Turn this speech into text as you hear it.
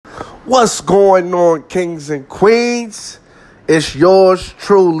What's going on, kings and queens? It's yours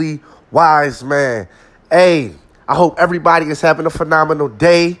truly, Wise Man. Hey, I hope everybody is having a phenomenal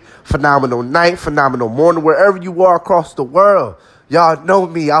day, phenomenal night, phenomenal morning, wherever you are across the world. Y'all know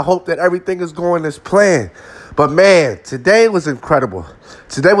me. I hope that everything is going as planned. But man, today was incredible.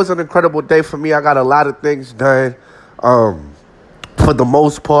 Today was an incredible day for me. I got a lot of things done. For the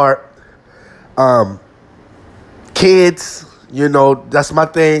most part, kids, that's my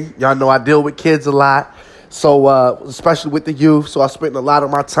thing. Y'all know I deal with kids a lot. So, especially with the youth. So I spent a lot of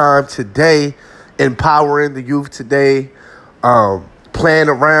my time today empowering the youth today, playing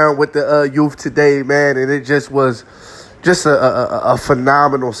around with the youth today, man. And it just was just a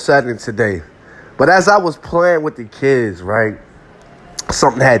phenomenal setting today. But as I was playing with the kids, right,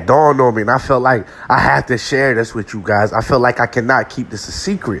 something had dawned on me, and I felt like I had to share this with you guys. I feel like I cannot keep this a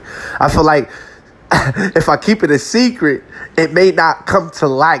secret. I feel like if I keep it a secret, it may not come to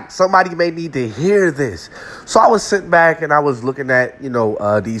light. Somebody may need to hear this. So I was sitting back and I was looking at,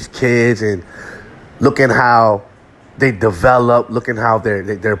 these kids and looking how they develop, looking how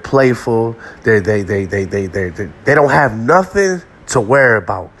they're playful. They don't have nothing to worry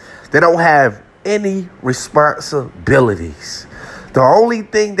about. They don't have any responsibilities. The only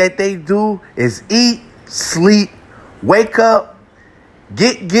thing that they do is eat, sleep, wake up,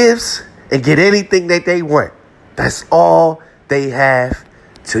 get gifts, and get anything that they want. That's all they have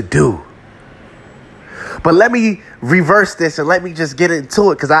to do. But let me reverse this and let me just get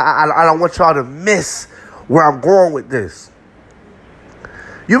into it, because I don't want y'all to miss where I'm going with this.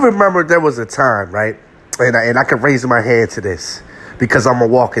 You remember there was a time, right? And I can raise my hand to this because I'm a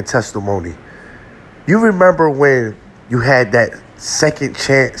walking testimony. You remember when you had that second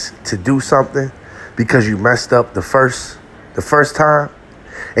chance to do something because you messed up the first time,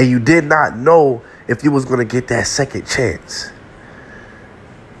 and you did not know if you was going to get that second chance.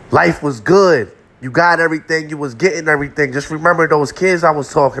 Life was good. You got everything. You was getting everything. Just remember those kids I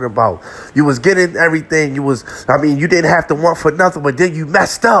was talking about. You was getting everything. You didn't have to want for nothing, but then you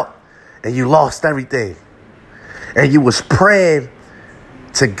messed up and you lost everything. And you was praying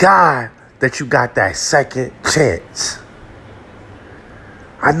to God that you got that second chance.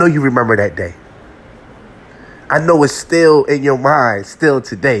 I know you remember that day. I know it's still in your mind, still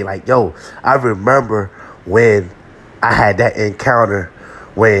today. Like, I remember when I had that encounter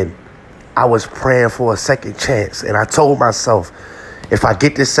when I was praying for a second chance. And I told myself, if I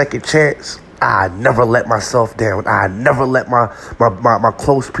get this second chance, I never let myself down. I never let my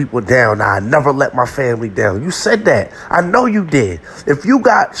close people down. I never let my family down. You said that. I know you did. If you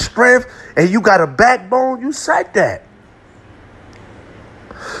got strength and you got a backbone, you said that.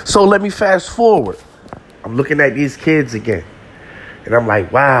 So let me fast forward. I'm looking at these kids again, and I'm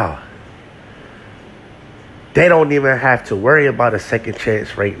like, wow, they don't even have to worry about a second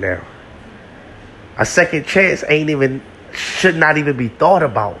chance right now. A second chance should not even be thought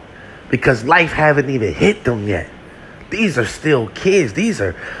about, because life haven't even hit them yet. These are still kids. These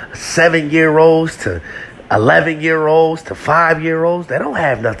are 7-year-olds to 11-year-olds to 5-year-olds. They don't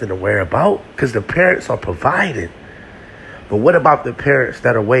have nothing to worry about because the parents are providing. But what about the parents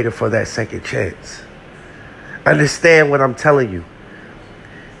that are waiting for that second chance? Understand what I'm telling you.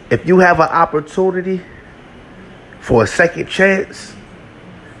 If you have an opportunity for a second chance,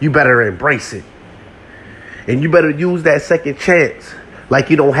 you better embrace it. And you better use that second chance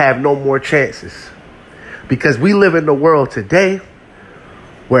like you don't have no more chances. Because we live in the world today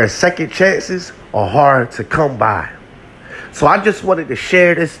where second chances are hard to come by. So I just wanted to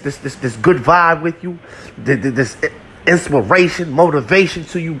share this good vibe with you, this inspiration, motivation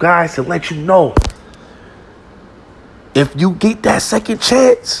to you guys, to let you know, if you get that second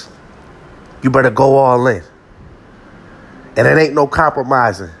chance, you better go all in. And it ain't no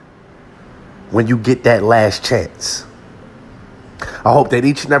compromising when you get that last chance. I hope that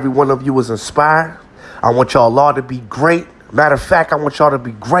each and every one of you is inspired. I want y'all all to be great. Matter of fact, I want y'all to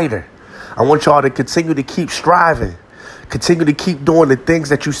be greater. I want y'all to continue to keep striving. Continue to keep doing the things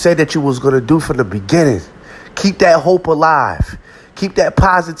that you said that you was going to do from the beginning. Keep that hope alive. Keep that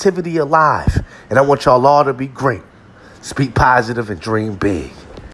positivity alive. And I want y'all all to be great. Speak positive and dream big.